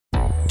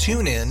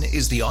TuneIn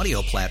is the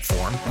audio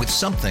platform with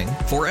something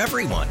for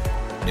everyone.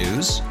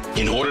 News.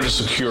 In order to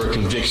secure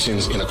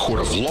convictions in a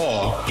court of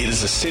law, it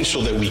is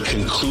essential that we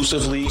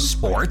conclusively.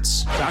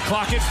 Sports. Shot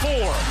clock at 4.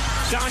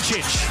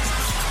 Doncic.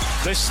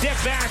 The step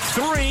back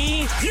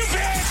 3. You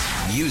bet.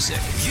 Music.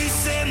 You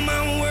set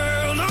my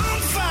world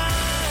on fire.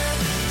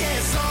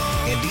 Yes,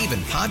 and even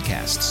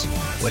podcasts.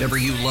 Whatever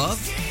you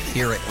love,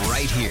 hear it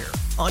right here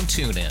on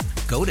TuneIn.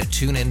 Go to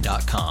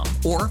TuneIn.com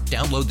or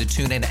download the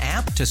TuneIn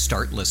app to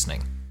start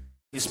listening.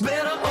 It's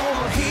better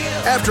over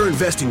here. After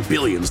investing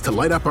billions to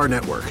light up our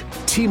network,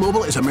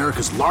 T-Mobile is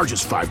America's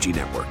largest 5G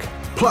network.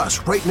 Plus,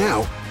 right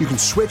now, you can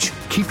switch,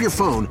 keep your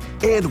phone,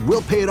 and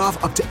we'll pay it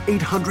off up to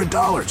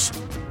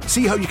 $800.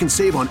 See how you can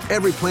save on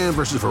every plan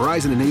versus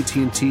Verizon and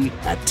AT&T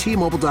at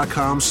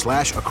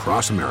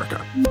T-Mobile.com/across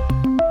America.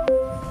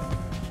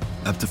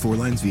 Up to 4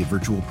 lines via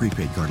virtual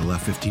prepaid card. Allow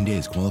 15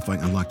 days. Qualifying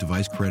unlocked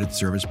device credit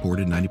service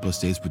ported 90-plus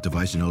states with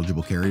device and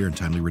eligible carrier and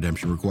timely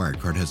redemption required.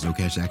 Card has no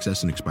cash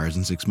access and expires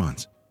in 6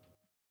 months.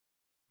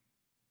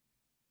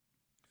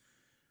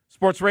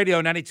 Sports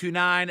Radio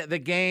 92.9, The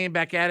Game,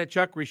 back at it.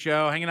 Chuckery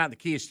Show, hanging out in the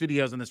Kia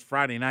Studios on this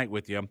Friday night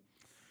with you.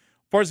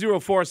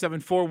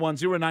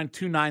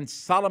 404-741-0929,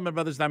 Solomon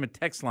Brothers Diamond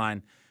text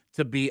line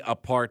to be a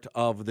part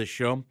of the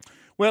show.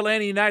 Well,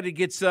 Atlanta United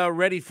gets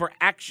ready for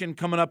action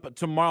coming up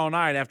tomorrow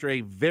night after a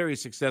very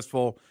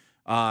successful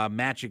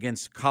match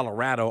against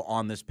Colorado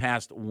on this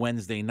past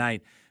Wednesday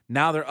night.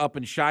 Now they're up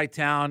in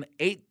Chi-Town,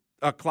 8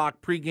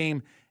 o'clock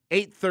pregame,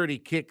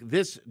 8:30 kick.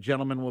 This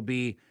gentleman will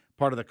be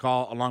part of the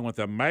call, along with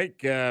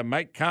Mike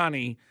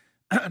Connie.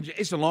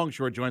 Jason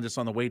Longshore joins us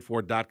on the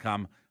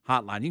waitfor.com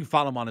hotline. You can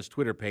follow him on his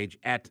Twitter page,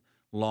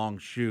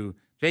 @Longshoe.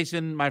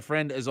 Jason, my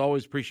friend, as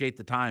always, appreciate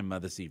the time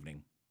this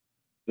evening.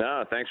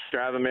 No, thanks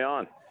for having me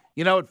on.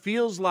 You know, it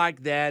feels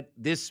like that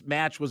this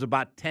match was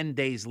about 10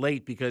 days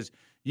late because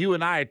you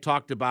and I had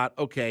talked about,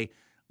 okay,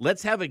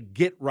 let's have a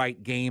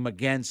get-right game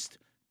against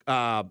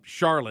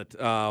Charlotte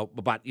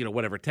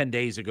about, 10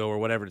 days ago or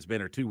whatever it's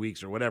been, or 2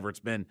 weeks or whatever it's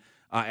been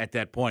at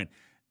that point.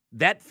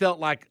 That felt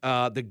like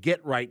the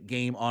get-right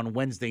game on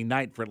Wednesday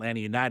night for Atlanta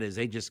United as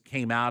they just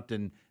came out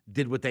and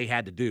did what they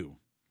had to do.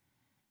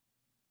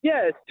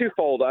 Yeah, it's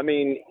twofold. I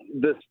mean,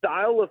 the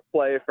style of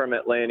play from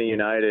Atlanta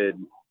United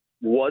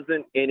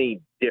wasn't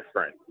any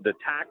different. The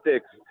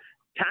tactics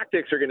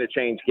are going to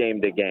change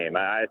game to game.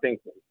 I think,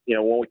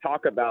 when we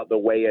talk about the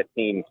way a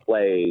team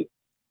plays,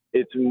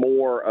 it's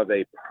more of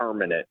a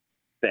permanent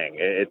thing.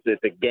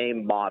 It's a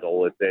game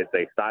model. It's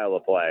a style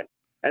of play.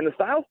 And the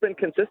style's been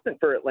consistent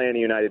for Atlanta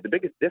United. The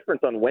biggest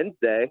difference on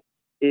Wednesday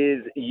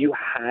is you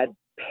had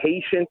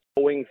patience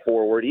going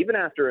forward, even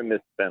after a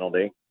missed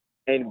penalty,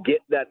 and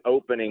get that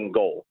opening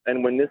goal.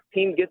 And when this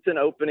team gets an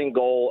opening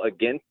goal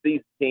against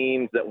these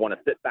teams that want to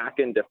sit back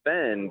and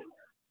defend,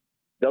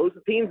 those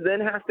teams then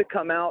have to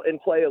come out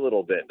and play a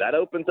little bit. That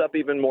opens up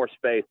even more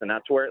space, and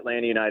that's where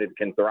Atlanta United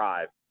can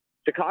thrive.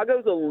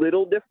 Chicago's a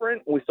little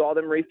different. We saw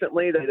them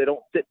recently. They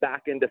don't sit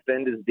back and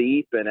defend as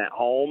deep, and at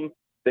home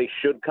they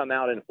should come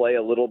out and play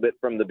a little bit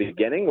from the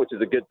beginning, which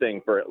is a good thing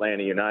for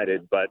Atlanta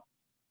United. But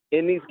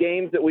in these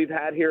games that we've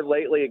had here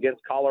lately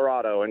against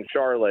Colorado and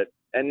Charlotte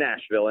and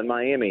Nashville and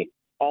Miami,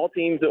 all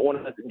teams that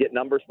want to get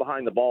numbers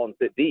behind the ball and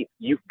sit deep,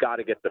 you've got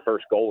to get the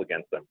first goal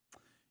against them.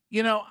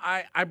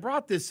 I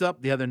brought this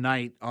up the other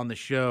night on the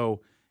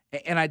show,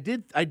 and I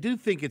do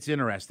think it's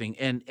interesting.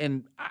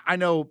 And I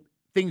know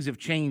things have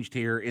changed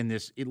here in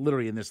this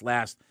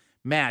last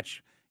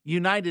match.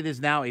 United is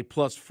now a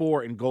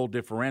 +4 in goal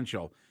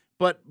differential.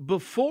 But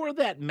before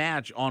that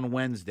match on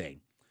Wednesday,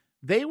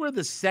 they were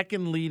the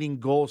second leading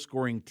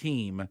goal-scoring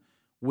team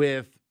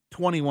with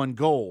 21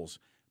 goals.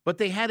 But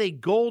they had a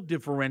goal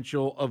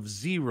differential of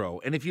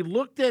 0. And if you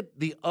looked at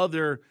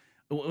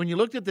when you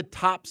looked at the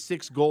top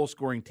 6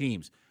 goal-scoring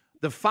teams,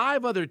 the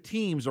 5 other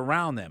teams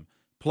around them,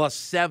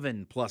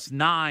 +7,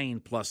 +9,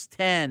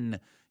 +10,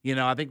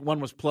 I think one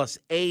was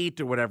 +8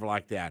 or whatever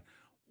like that.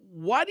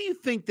 Why do you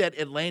think that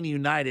Atlanta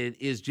United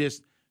is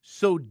just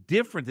so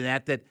different than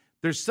that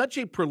there's such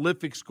a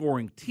prolific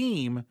scoring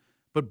team,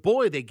 but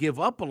boy, they give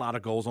up a lot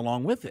of goals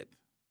along with it?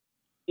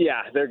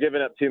 Yeah, they're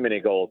giving up too many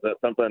goals.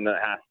 That's something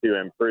that has to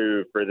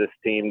improve for this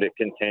team to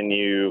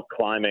continue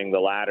climbing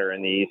the ladder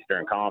in the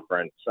Eastern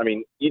Conference. I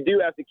mean, you do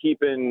have to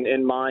keep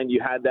in mind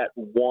you had that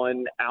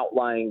one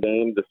outlying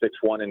game, the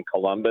 6-1 in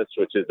Columbus,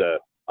 which is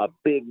a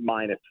big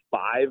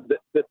 -5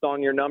 that sits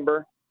on your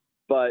number.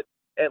 But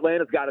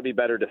Atlanta's got to be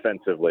better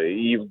defensively.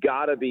 You've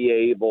got to be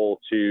able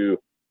to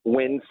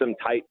win some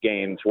tight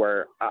games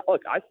where,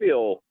 look, I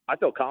feel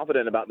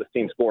confident about this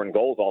team scoring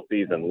goals all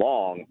season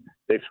long.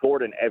 They've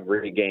scored in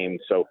every game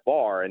so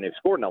far, and they've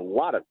scored in a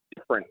lot of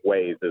different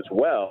ways as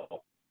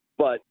well.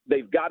 But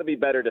they've got to be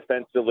better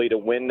defensively to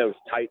win those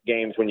tight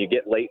games when you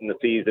get late in the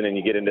season and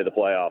you get into the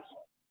playoffs.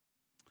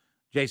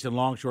 Jason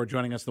Longshore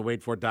joining us, the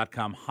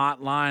waitfor.com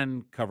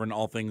hotline, covering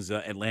all things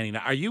Atlanta.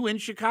 Are you in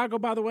Chicago,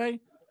 by the way?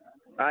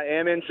 I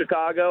am in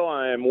Chicago.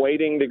 I am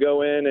waiting to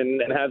go in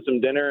and have some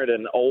dinner at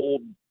an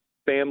old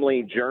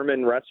family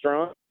German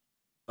restaurant.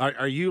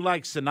 Are you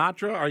like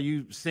Sinatra? Are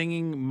you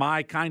singing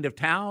My Kind of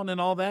Town and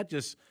all that,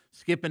 just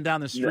skipping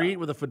down the street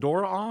with a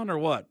fedora on, or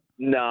what?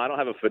 No, I don't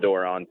have a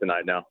fedora on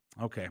tonight, no.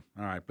 Okay,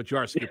 all right, but you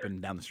are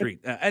skipping down the street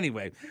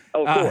anyway.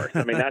 Of course,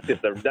 I mean that's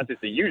just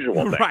the usual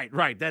thing.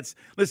 Right.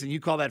 Listen, you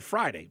call that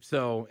Friday,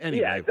 so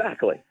anyway. Yeah,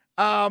 exactly.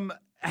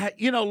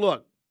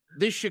 Look,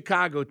 this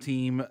Chicago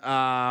team, they're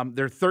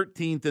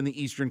 13th in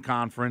the Eastern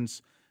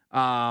Conference.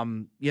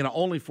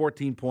 Only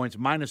 14 points,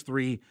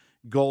 -3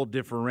 goal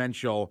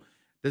differential.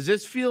 Does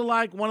this feel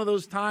like one of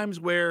those times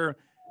where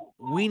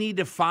we need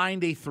to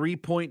find a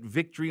 3-point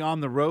victory on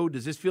the road?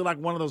 Does this feel like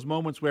one of those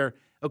moments where,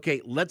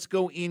 okay, let's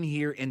go in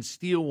here and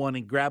steal one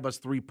and grab us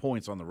 3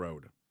 points on the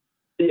road?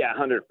 Yeah,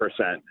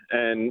 100%.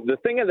 And the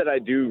thing that I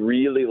do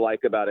really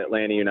like about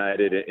Atlanta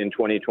United in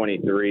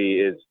 2023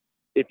 is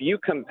if you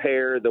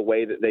compare the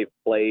way that they've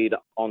played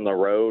on the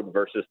road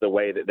versus the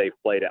way that they've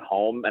played at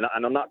home, and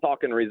I'm not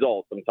talking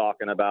results, I'm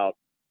talking about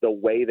the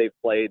way they've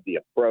played, the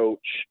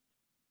approach,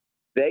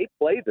 they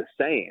play the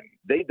same.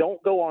 They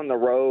don't go on the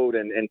road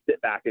and sit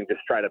back and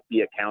just try to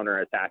be a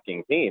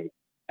counterattacking team.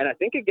 And I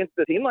think against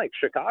a team like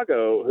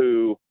Chicago,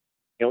 who,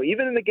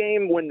 even in the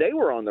game when they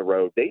were on the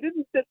road, they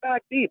didn't sit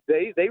back deep.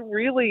 They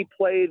really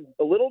played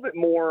a little bit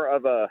more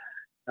of a,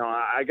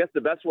 I guess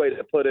the best way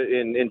to put it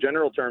in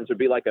general terms would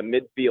be like a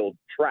midfield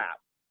trap.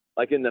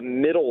 Like in the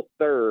middle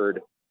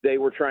third, they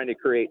were trying to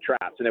create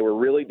traps, and they were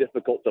really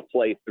difficult to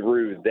play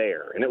through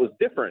there. And it was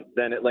different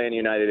than Atlanta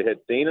United had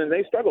seen, and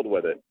they struggled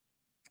with it.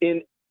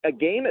 In a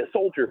game at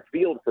Soldier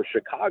Field for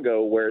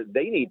Chicago where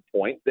they need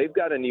points, they've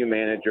got a new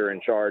manager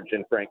in charge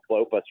in Frank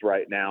Klopas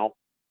right now,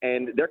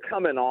 and they're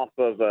coming off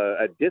of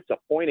a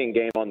disappointing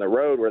game on the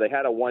road where they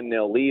had a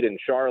 1-0 lead in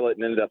Charlotte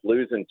and ended up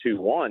losing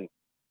 2-1.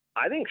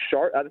 I think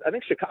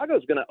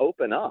Chicago's going to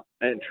open up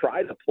and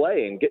try to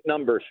play and get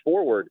numbers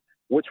forward,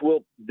 which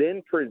will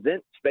then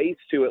present space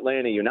to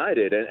Atlanta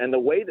United. And the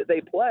way that they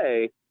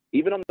play,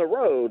 even on the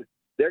road,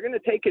 they're going to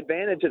take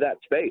advantage of that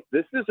space.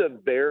 This is a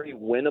very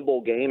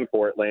winnable game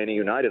for Atlanta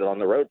United on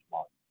the road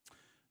tomorrow.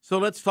 So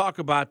let's talk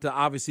about,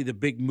 obviously, the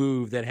big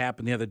move that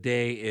happened the other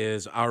day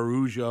is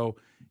Araujo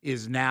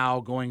is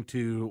now going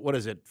to, what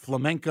is it,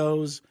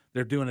 flamencos?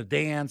 They're doing a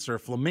dance, or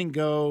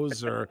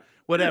flamingos, or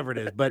whatever it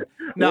is. But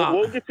no,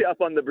 we'll get you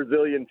up on the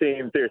Brazilian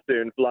teams here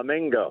soon,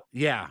 Flamengo.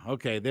 Yeah,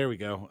 okay, there we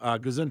go.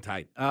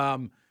 Gesundheit.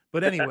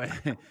 But anyway,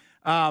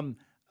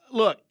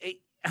 look,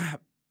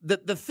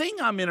 the thing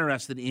I'm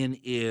interested in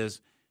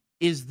is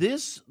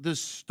this the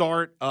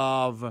start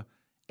of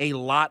a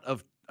lot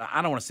of,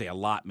 I don't want to say a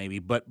lot maybe,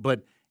 but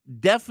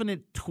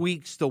definite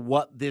tweaks to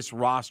what this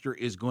roster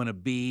is going to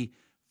be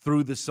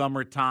through the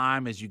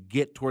summertime as you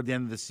get toward the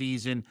end of the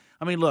season?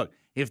 I mean, look,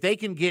 if they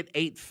can get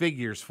 8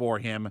 figures for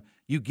him,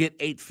 you get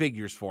 8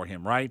 figures for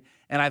him, right?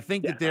 And I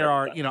think that there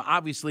are,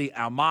 obviously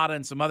Almada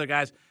and some other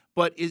guys,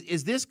 but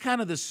is this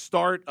kind of the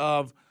start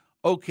of,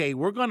 okay,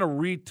 we're going to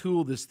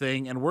retool this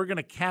thing and we're going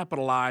to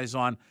capitalize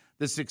on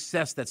the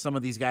success that some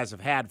of these guys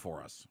have had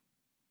for us?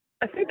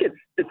 I think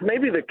it's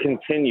maybe the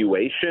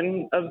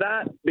continuation of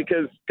that,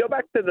 because go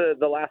back to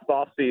the last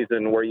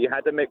offseason where you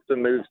had to make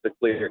some moves to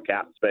clear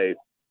cap space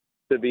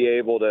to be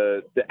able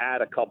to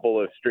add a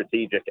couple of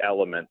strategic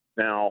elements.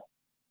 Now,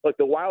 look,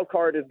 the wild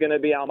card is going to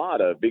be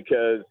Almada,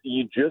 because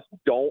you just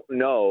don't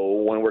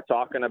know when we're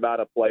talking about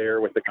a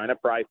player with the kind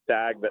of price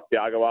tag that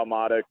Thiago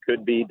Almada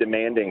could be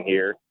demanding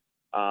here,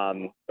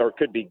 or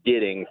could be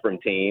getting from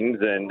teams.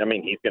 And, I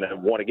mean, he's going to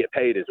want to get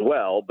paid as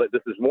well, but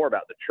this is more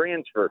about the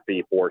transfer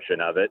fee portion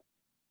of it.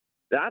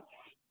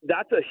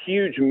 That's a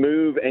huge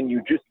move, and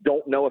you just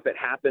don't know if it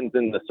happens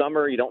in the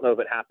summer. You don't know if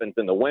it happens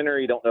in the winter.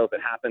 You don't know if it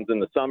happens in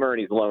the summer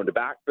and he's loaned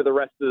back for the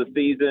rest of the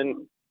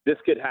season. This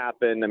could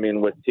happen. I mean,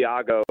 with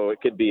Thiago,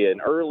 it could be an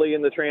early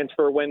in the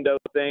transfer window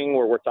thing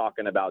where we're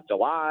talking about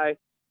July.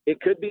 It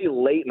could be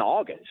late in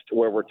August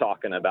where we're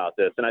talking about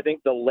this. And I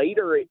think the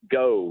later it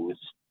goes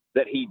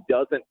that he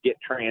doesn't get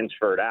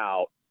transferred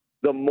out,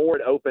 the more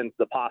it opens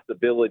the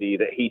possibility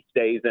that he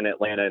stays in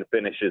Atlanta and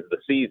finishes the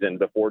season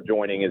before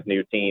joining his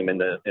new team in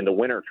the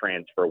winter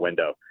transfer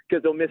window,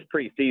 because he'll miss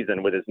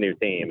preseason with his new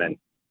team. And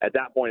at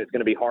that point, it's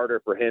going to be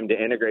harder for him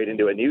to integrate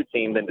into a new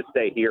team than to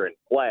stay here and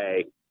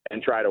play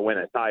and try to win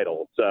a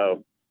title.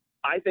 So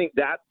I think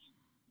that's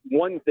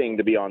one thing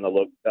to be on the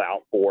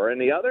lookout for. And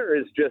the other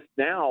is just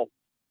now,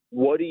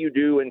 what do you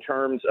do in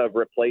terms of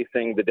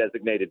replacing the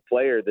designated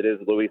player that is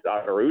Luiz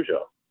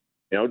Araujo?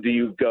 Do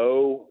you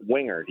go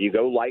winger? Do you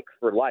go like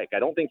for like? I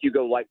don't think you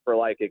go like for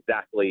like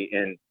exactly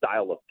in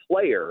style of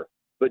player,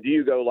 but do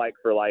you go like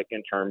for like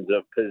in terms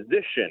of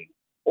position?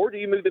 Or do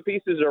you move the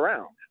pieces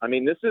around? I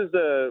mean, this is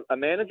a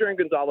manager in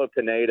Gonzalo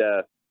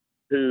Pineda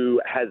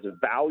who has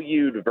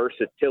valued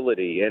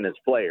versatility in his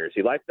players.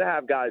 He likes to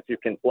have guys who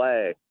can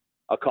play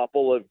a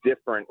couple of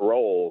different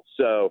roles.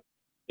 So,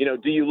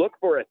 do you look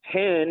for a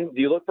 10?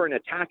 Do you look for an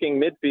attacking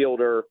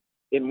midfielder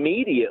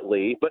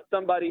immediately, but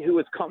somebody who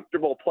is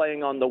comfortable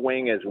playing on the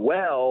wing as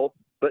well?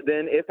 But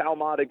then if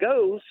Almada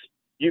goes,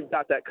 you've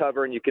got that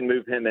cover and you can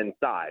move him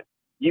inside.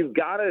 You've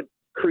got to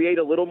create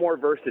a little more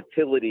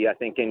versatility, I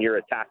think, in your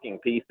attacking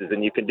pieces.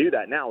 And you can do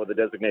that now with a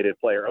designated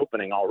player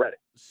opening already.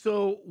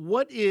 So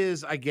what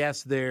is, I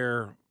guess,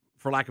 their,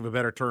 for lack of a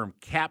better term,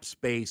 cap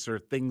space or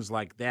things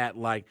like that?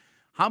 Like,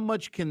 how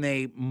much can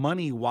they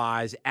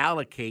money-wise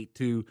allocate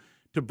to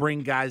bring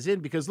guys in?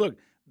 Because, look,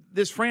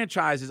 this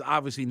franchise has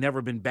obviously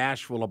never been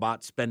bashful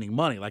about spending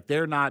money. Like,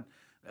 they're not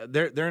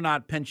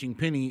pinching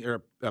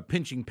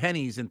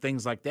pennies and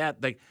things like that.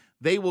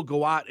 They will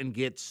go out and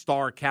get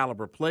star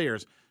caliber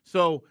players.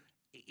 So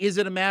is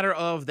it a matter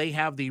of they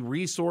have the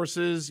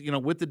resources,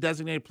 with the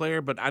designated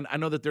player, but I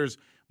know that there's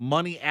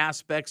money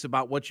aspects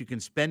about what you can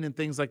spend and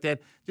things like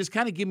that. Just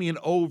kind of give me an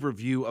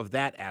overview of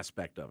that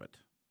aspect of it.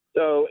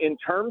 So in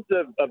terms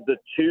of the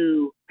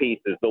two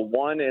pieces, the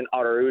one in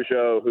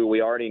Araujo, who we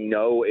already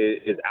know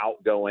is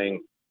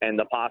outgoing, and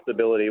the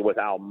possibility with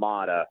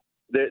Almada,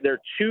 they're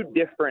two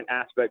different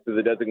aspects of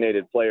the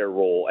designated player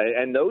rule,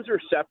 and those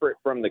are separate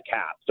from the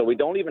cap. So we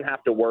don't even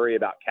have to worry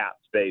about cap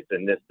space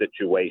in this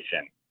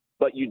situation.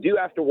 But you do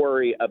have to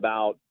worry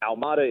about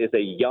Almada is a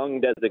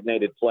young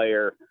designated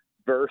player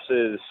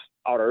versus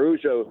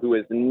Araujo, who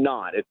is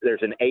not.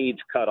 There's an age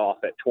cutoff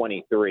at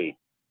 23.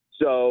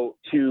 So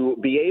to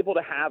be able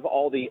to have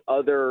all the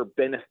other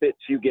benefits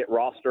you get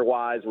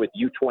roster-wise with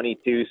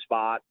U22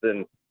 spots,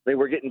 and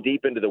we're getting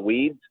deep into the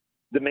weeds.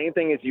 The main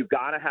thing is you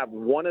got to have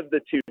one of the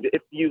two.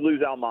 If you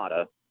lose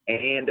Almada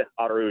and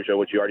Araujo,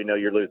 which you already know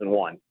you're losing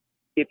one,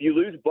 if you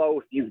lose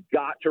both, you've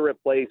got to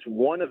replace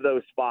one of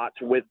those spots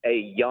with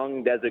a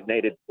young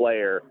designated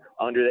player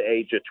under the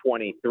age of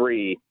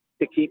 23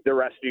 to keep the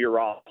rest of your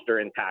roster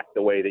intact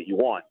the way that you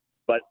want.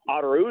 But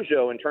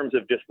Araujo, in terms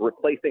of just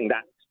replacing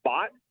that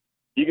spot,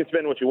 you can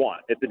spend what you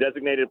want. It's a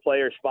designated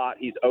player spot.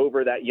 He's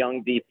over that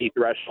young DP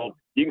threshold.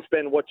 You can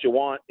spend what you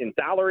want in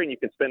salary, and you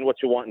can spend what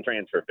you want in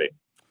transfer fee.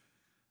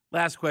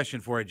 Last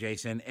question for you,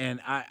 Jason, and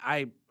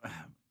I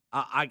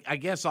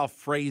guess I'll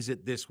phrase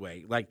it this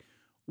way. Like,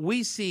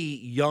 we see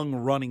young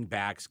running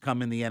backs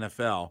come in the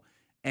NFL,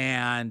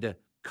 and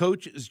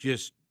coaches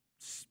just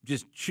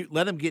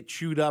let them get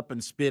chewed up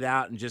and spit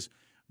out and just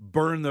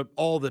burn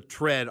all the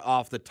tread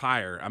off the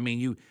tire. I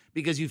mean,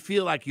 because you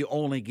feel like you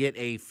only get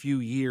a few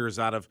years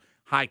out of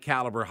high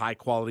caliber, high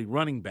quality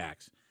running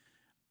backs.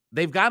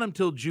 They've got them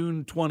till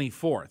June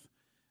 24th.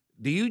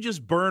 Do you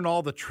just burn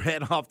all the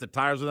tread off the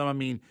tires with them? I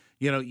mean,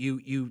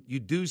 you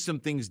do some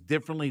things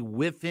differently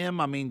with him.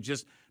 I mean,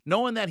 just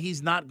knowing that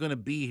he's not going to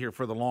be here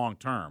for the long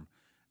term.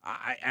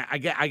 I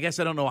guess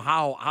I don't know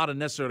how to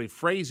necessarily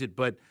phrase it,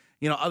 but,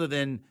 other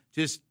than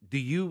just, do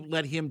you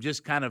let him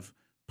just kind of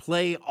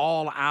play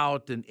all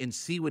out and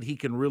see what he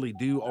can really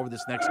do over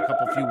this next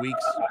few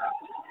weeks?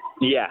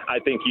 Yeah, I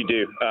think you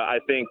do. I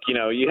think,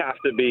 you have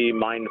to be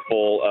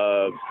mindful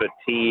of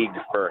fatigue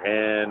for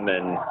him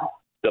and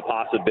the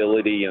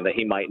possibility that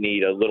he might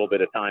need a little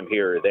bit of time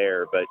here or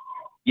there. But,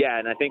 yeah,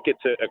 and I think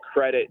it's a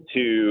credit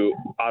to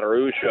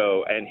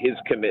Araujo and his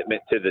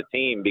commitment to the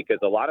team, because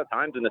a lot of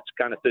times in this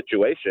kind of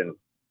situation,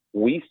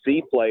 we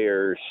see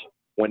players,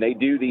 when they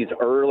do these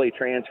early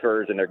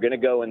transfers and they're going to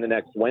go in the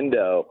next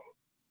window,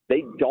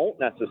 they don't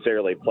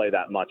necessarily play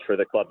that much for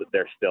the club that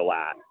they're still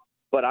at.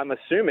 But I'm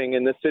assuming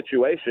in this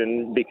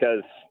situation,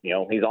 because,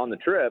 he's on the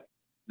trip,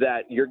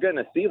 that you're going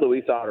to see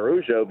Luiz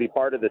Araujo be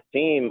part of this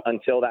team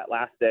until that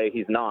last day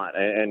he's not.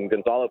 And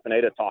Gonzalo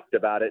Pineda talked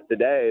about it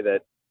today,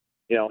 that,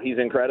 he's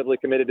incredibly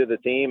committed to the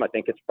team. I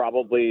think it's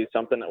probably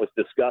something that was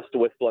discussed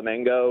with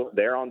Flamengo.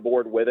 They're on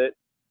board with it.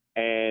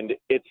 And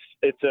it's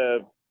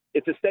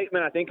a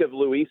statement, I think, of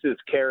Luis's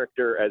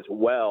character as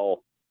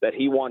well, that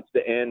he wants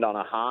to end on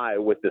a high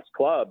with this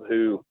club,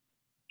 who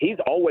he's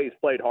always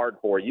played hard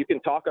for. You can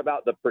talk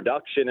about the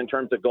production in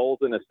terms of goals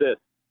and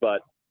assists,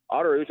 but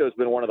Araujo has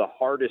been one of the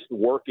hardest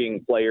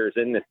working players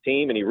in this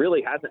team, and he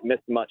really hasn't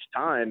missed much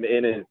time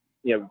in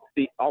his,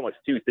 almost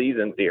 2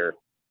 seasons here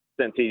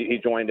since he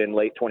joined in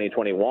late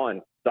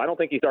 2021. So I don't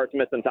think he starts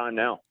missing time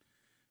now.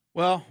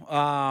 Well,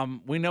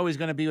 we know he's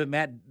going to be with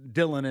Matt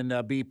Dillon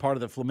and be part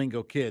of the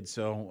Flamingo Kids,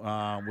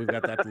 so we've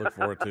got that to look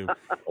forward to.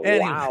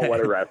 Anyway, wow, what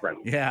a reference!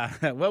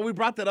 Yeah, well, we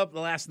brought that up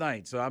last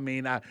night, so I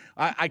mean,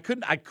 I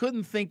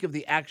couldn't think of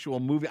the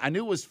actual movie. I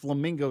knew it was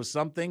Flamingo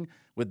something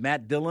with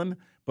Matt Dillon,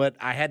 but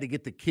I had to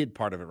get the kid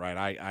part of it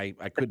right.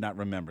 I could not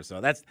remember.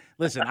 So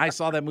listen. I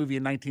saw that movie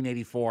in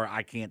 1984.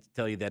 I can't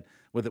tell you that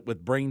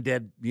with brain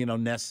dead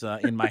ness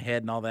in my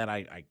head and all that.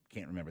 I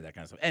can't remember that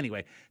kind of stuff.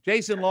 Anyway,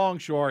 Jason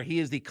Longshore, he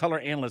is the color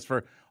analyst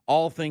for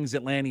all things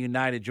Atlanta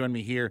United. Join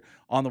me here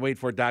on the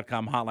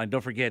waitfor.com hotline.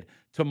 Don't forget,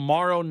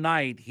 tomorrow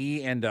night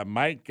he and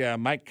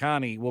Mike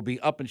Connie will be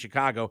up in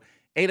Chicago.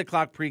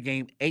 8:00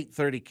 pregame,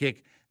 8:30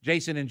 kick.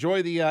 Jason,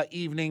 enjoy the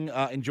evening.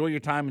 Enjoy your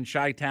time in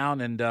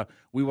Chi-Town, and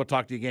we will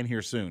talk to you again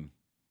here soon.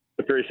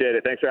 Appreciate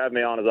it. Thanks for having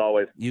me on, as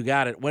always. You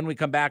got it. When we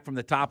come back from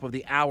the top of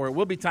the hour, it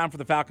will be time for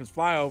the Falcons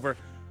flyover.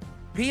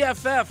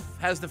 PFF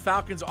has the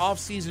Falcons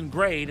off-season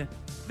grade.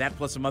 That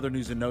plus some other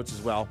news and notes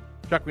as well.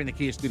 Chuckery in the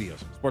Kia Studios.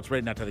 Sports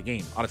Radio, not to the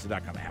game.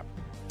 Odyssey.com app.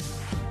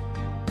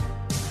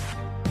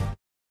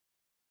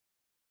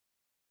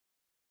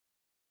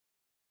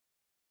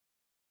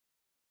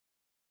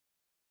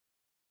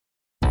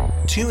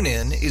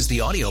 TuneIn is the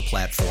audio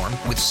platform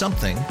with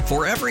something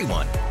for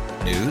everyone.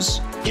 News.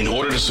 In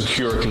order to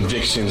secure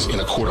convictions in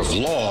a court of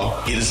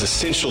law, it is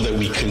essential that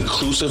we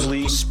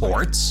conclusively.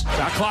 Sports.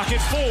 Shot clock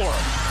at 4.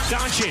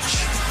 Doncic.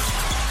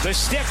 The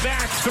step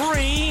back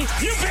 3.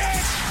 You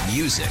bet.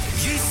 Music.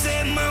 You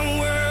set my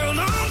world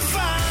on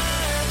fire.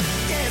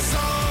 Yes,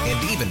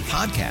 and even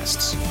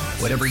podcasts.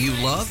 Whatever you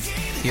love,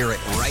 hear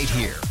it right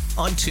here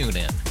on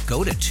TuneIn.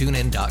 Go to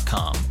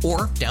TuneIn.com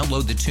or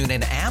download the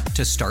TuneIn app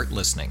to start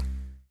listening.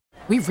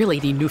 We really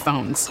need new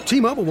phones.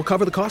 T-Mobile will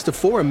cover the cost of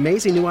 4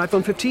 amazing new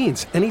iPhone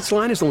 15s, and each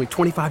line is only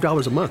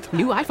 $25 a month.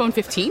 New iPhone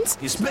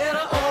 15s? It's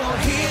better over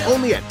here.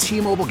 Only at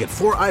T-Mobile, get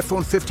 4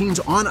 iPhone 15s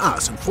on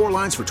us and 4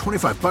 lines for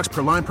 $25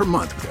 per line per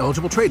month with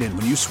eligible trade-in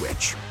when you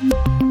switch.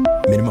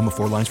 Minimum of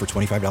 4 lines for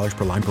 $25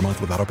 per line per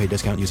month with auto-pay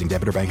discount using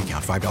debit or bank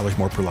account. $5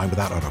 more per line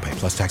without auto-pay,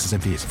 plus taxes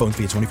and fees. Phone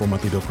fee at 24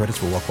 monthly bill credits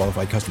for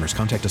well-qualified customers.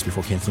 Contact us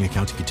before canceling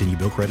account to continue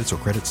bill credits or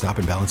credit stop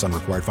and balance on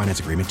required finance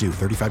agreement due.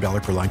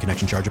 $35 per line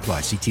connection charge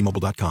applies. See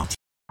T-Mobile.com.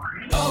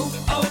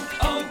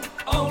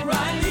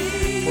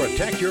 O'Reilly.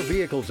 Protect your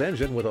vehicle's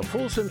engine with a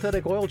full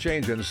synthetic oil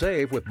change and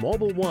save with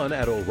Mobil 1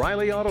 at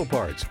O'Reilly Auto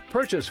Parts.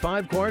 Purchase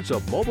 5 quarts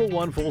of Mobil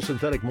 1 full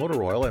synthetic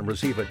motor oil and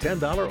receive a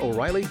 $10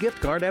 O'Reilly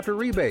gift card after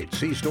rebate.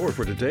 See store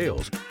for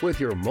details. With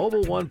your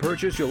Mobil 1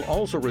 purchase, you'll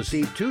also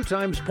receive 2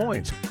 times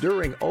points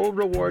during O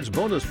Rewards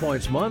Bonus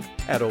Points Month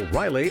at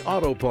O'Reilly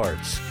Auto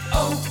Parts.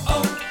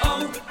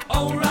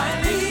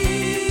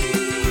 O'Reilly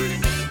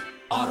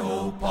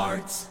Auto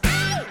Parts.